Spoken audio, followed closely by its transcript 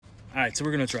All right, so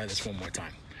we're going to try this one more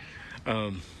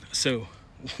time. So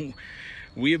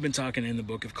we have been talking in the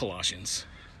book of Colossians,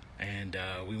 and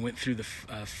we went through the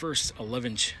first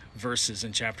 11 verses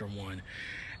in chapter 1,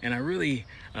 and I really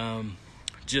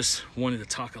just wanted to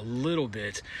talk a little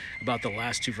bit about the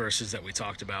last two verses that we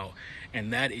talked about,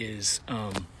 and that is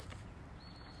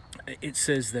it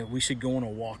says that we should go on a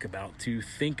walkabout to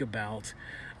think about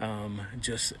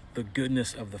just the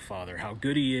goodness of the Father, how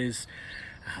good he is,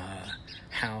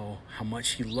 how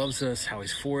much he loves us, how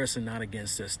he's for us and not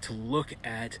against us, to look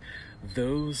at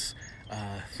those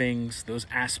things, those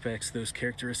aspects, those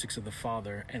characteristics of the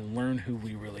Father and learn who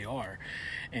we really are.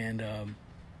 And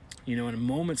in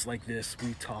moments like this,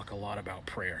 we talk a lot about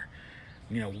prayer.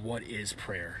 What is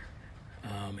prayer?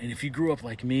 And if you grew up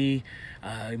like me,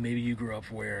 maybe you grew up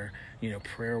where,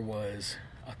 prayer was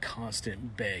a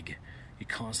constant beg. You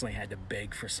constantly had to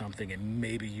beg for something, and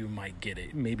maybe you might get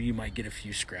it. Maybe you might get a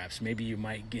few scraps. Maybe you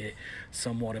might get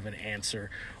somewhat of an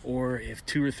answer. Or if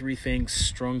 2 or 3 things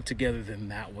strung together, then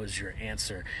that was your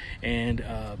answer. And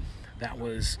that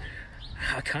was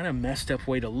a kind of messed up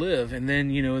way to live. And then,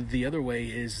 the other way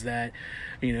is that,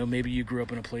 maybe you grew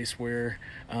up in a place where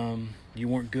you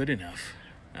weren't good enough.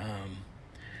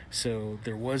 So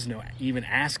there was no even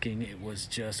asking. It was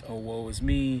just, oh, woe is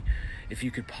me. If you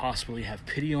could possibly have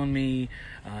pity on me,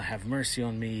 have mercy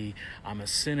on me. I'm a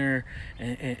sinner.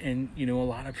 And a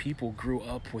lot of people grew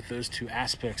up with those two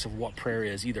aspects of what prayer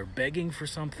is, either begging for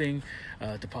something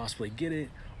to possibly get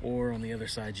it, or on the other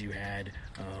side you had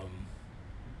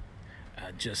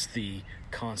just the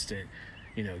constant,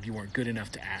 you weren't good enough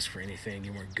to ask for anything.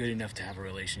 You weren't good enough to have a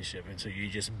relationship. And so you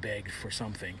just begged for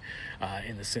something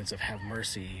in the sense of have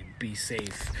mercy, be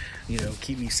safe,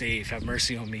 keep me safe, have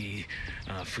mercy on me,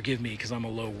 forgive me because I'm a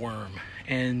low worm.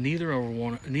 And neither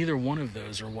one of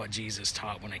those are what Jesus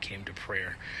taught when it came to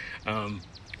prayer.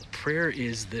 Prayer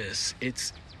is this.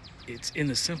 It's in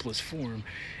the simplest form.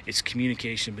 It's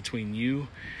communication between you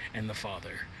and the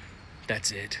Father.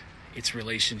 That's it. It's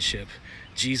relationship.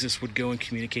 Jesus would go and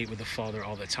communicate with the Father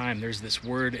all the time. There's this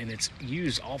word, and it's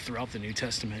used all throughout the New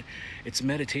Testament. It's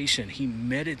meditation. He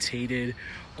meditated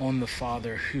on the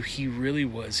Father, who he really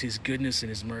was, his goodness and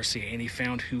his mercy, and he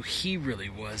found who he really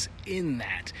was in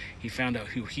that. He found out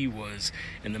who he was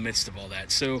in the midst of all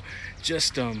that. So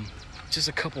just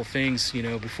a couple things,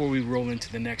 before we roll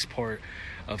into the next part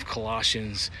of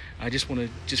Colossians. I just want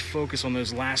to focus on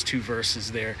those last 2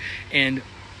 verses there, and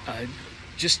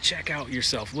just check out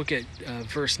yourself. Look at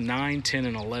verse 9, 10,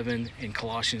 and 11 in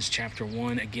Colossians chapter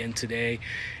 1 again today,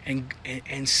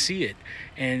 and see it.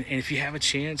 And if you have a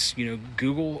chance,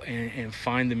 Google and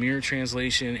find the Mirror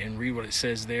translation and read what it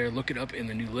says there. Look it up in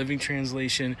the New Living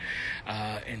Translation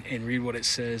and read what it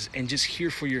says, and just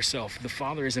hear for yourself. The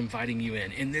Father is inviting you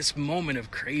in this moment of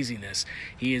craziness.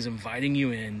 He is inviting you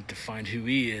in to find who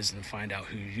he is and find out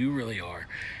who you really are.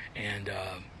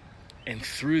 And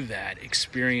through that,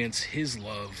 experience his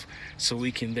love, so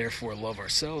we can therefore love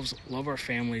ourselves, love our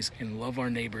families, and love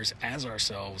our neighbors as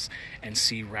ourselves, and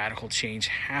see radical change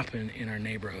happen in our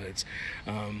neighborhoods.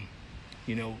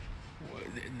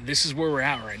 This is where we're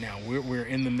at right now. We're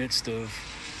in the midst of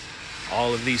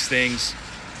all of these things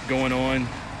going on,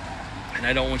 and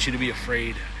I don't want you to be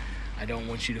afraid. I don't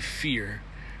want you to fear.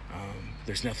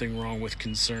 There's nothing wrong with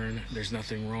concern. There's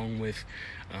nothing wrong with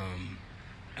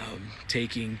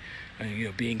taking,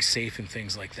 being safe and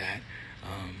things like that.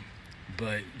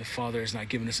 But the Father has not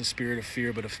given us a spirit of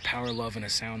fear, but of power, love, and a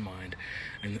sound mind.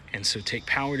 And so take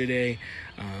power today,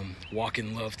 walk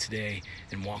in love today,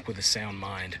 and walk with a sound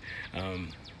mind.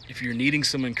 If you're needing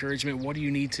some encouragement, what do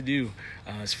you need to do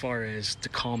as far as to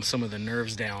calm some of the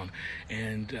nerves down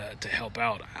and to help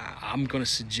out? I'm going to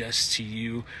suggest to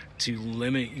you to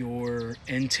limit your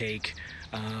intake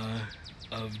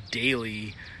of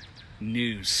daily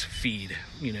news feed.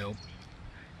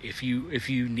 If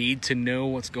you need to know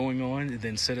what's going on,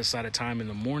 then set aside a time in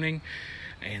the morning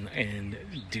and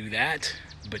do that,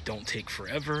 but don't take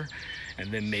forever.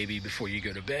 And then maybe before you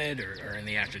go to bed or in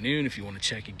the afternoon, if you want to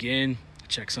check again,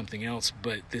 check something else.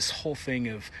 But this whole thing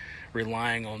of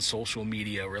relying on social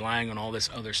media, relying on all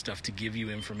this other stuff to give you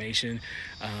information,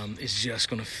 is just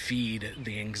going to feed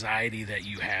the anxiety that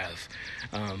you have.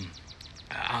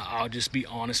 I'll just be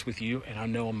honest with you, and I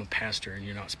know I'm a pastor and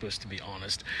you're not supposed to be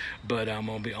honest, but I'm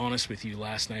going to be honest with you.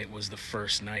 Last night was the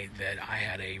first night that I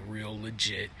had a real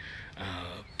legit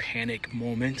panic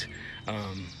moment,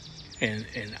 and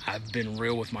I've been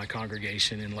real with my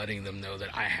congregation and letting them know that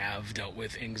I have dealt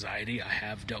with anxiety. I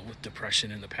have dealt with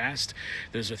depression in the past.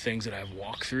 Those are things that I've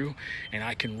walked through, and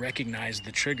I can recognize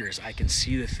the triggers. I can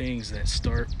see the things that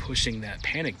start pushing that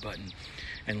panic button.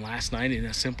 And last night in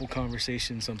a simple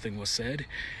conversation, something was said,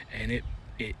 and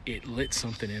it lit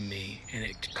something in me, and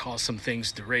it caused some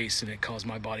things to race, and it caused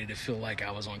my body to feel like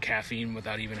I was on caffeine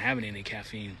without even having any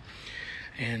caffeine.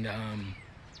 And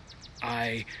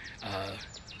I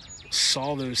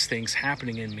saw those things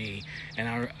happening in me, and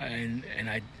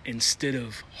I instead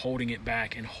of holding it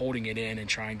back and holding it in and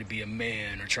trying to be a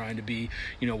man or trying to be,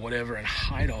 whatever, and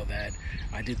hide all that,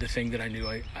 I did the thing that I knew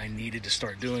I needed to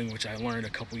start doing, which I learned a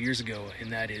couple years ago,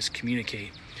 and that is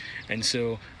communicate. And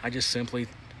so I just simply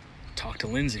talked to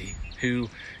Lindsay, who,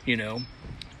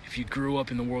 if you grew up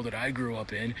in the world that I grew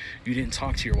up in, you didn't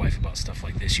talk to your wife about stuff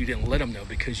like this. You didn't let them know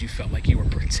because you felt like you were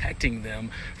protecting them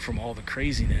from all the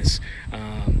craziness.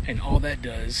 And all that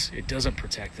does, it doesn't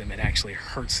protect them. It actually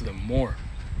hurts them more.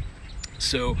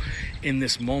 So in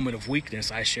this moment of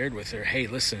weakness, I shared with her, hey,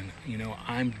 listen,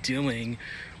 I'm dealing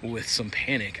with some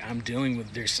panic.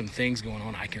 There's some things going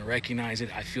on. I can recognize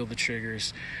it. I feel the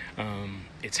triggers.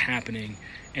 It's happening.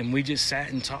 And we just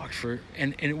sat and talked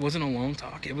and it wasn't a long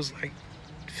talk. It was like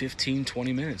 15,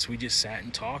 20 minutes. We just sat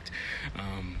and talked.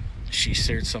 She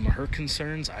shared some of her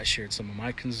concerns. I shared some of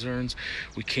my concerns.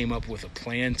 We came up with a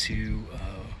plan to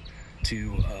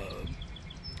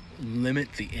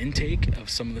limit the intake of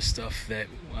some of the stuff that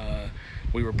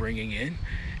we were bringing in,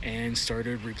 and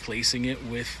started replacing it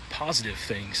with positive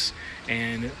things,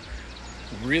 and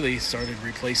really started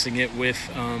replacing it with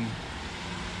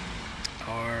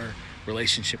our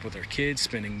relationship with our kids,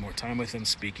 spending more time with them,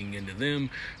 speaking into them,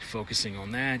 focusing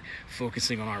on that,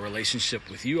 focusing on our relationship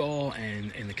with you all,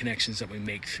 and the connections that we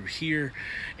make through here,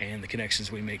 and the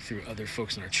connections we make through other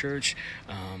folks in our church,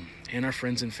 and our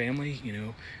friends and family.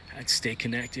 Stay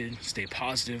connected, stay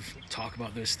positive, talk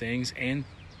about those things, and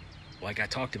like I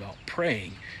talked about,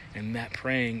 praying. And that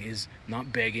praying is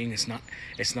not begging. It's not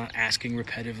asking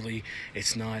repetitively.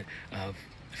 It's not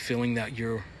feeling that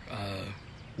you're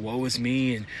woe is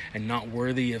me and not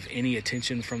worthy of any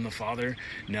attention from the Father.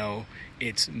 No,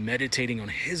 it's meditating on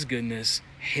His goodness,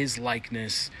 His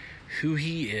likeness, who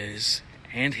He is,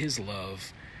 and His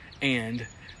love, and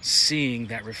seeing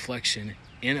that reflection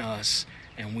in us,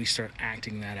 and we start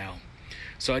acting that out.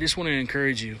 So I just want to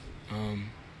encourage you.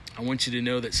 I want you to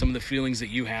know that some of the feelings that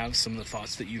you have, some of the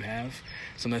thoughts that you have,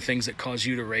 some of the things that cause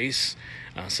you to race,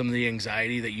 some of the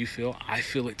anxiety that you feel, I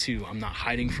feel it too. I'm not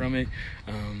hiding from it.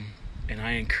 And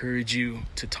I encourage you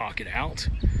to talk it out,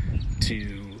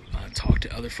 to talk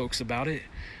to other folks about it,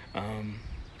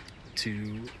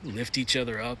 to lift each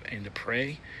other up, and to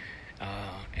pray,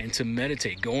 and to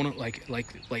meditate. Go on, like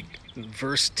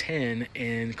verse 10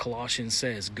 in Colossians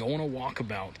says, go on a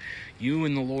walkabout. You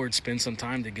and the Lord spend some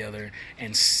time together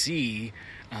and see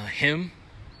Him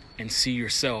and see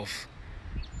yourself,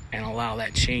 and allow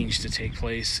that change to take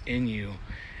place in you.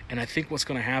 And I think what's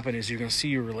going to happen is you're going to see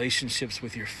your relationships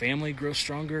with your family grow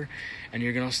stronger, and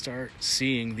you're going to start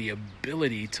seeing the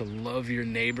ability to love your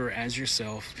neighbor as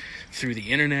yourself through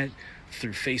the internet,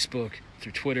 through Facebook,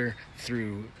 through Twitter,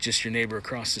 through just your neighbor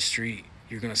across the street.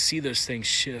 You're going to see those things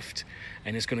shift,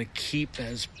 and it's going to keep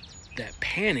that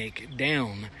panic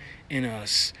down in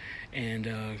us,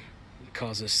 and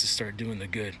cause us to start doing the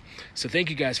good. So thank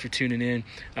you guys for tuning in.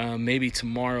 Maybe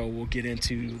tomorrow we'll get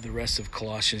into the rest of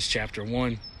Colossians chapter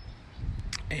 1.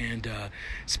 And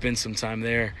spend some time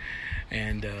there,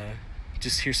 and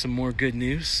just hear some more good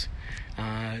news.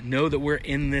 Know that we're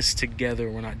in this together.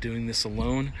 We're not doing this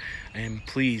alone. And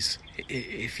please,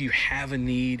 if you have a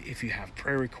need, if you have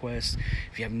prayer requests,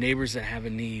 if you have neighbors that have a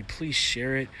need, please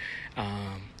share it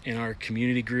in our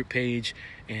community group page.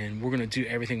 And we're going to do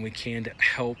everything we can to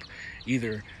help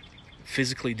either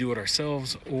physically do it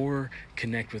ourselves or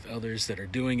connect with others that are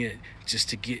doing it, just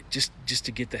to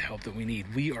get the help that we need.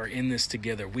 We are in this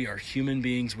together. We are human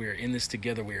beings. We are in this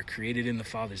together. We are created in the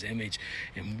Father's image,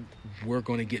 and we're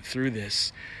going to get through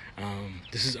this.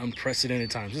 This is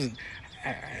unprecedented times. This is,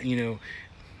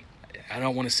 I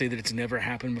don't want to say that it's never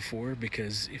happened before,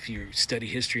 because if you study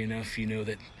history enough, you know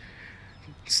that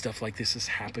stuff like this has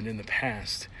happened in the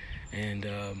past, and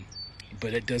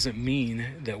but it doesn't mean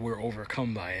that we're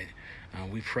overcome by it.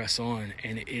 We press on,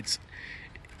 and it's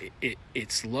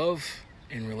love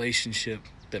and relationship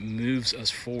that moves us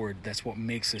forward. That's what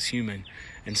makes us human,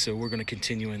 and so we're going to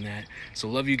continue in that. So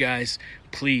love you guys.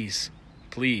 Please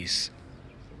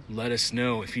let us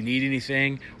know if you need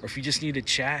anything, or if you just need to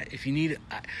chat, if you need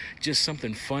just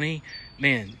something funny,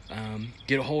 man,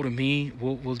 get a hold of me.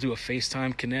 We'll do a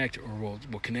FaceTime connect, or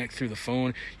we'll connect through the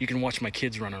phone. You can watch my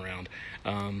kids run around.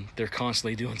 They're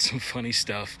constantly doing some funny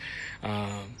stuff,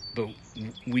 but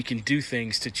we can do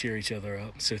things to cheer each other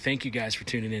up. So thank you guys for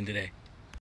tuning in today.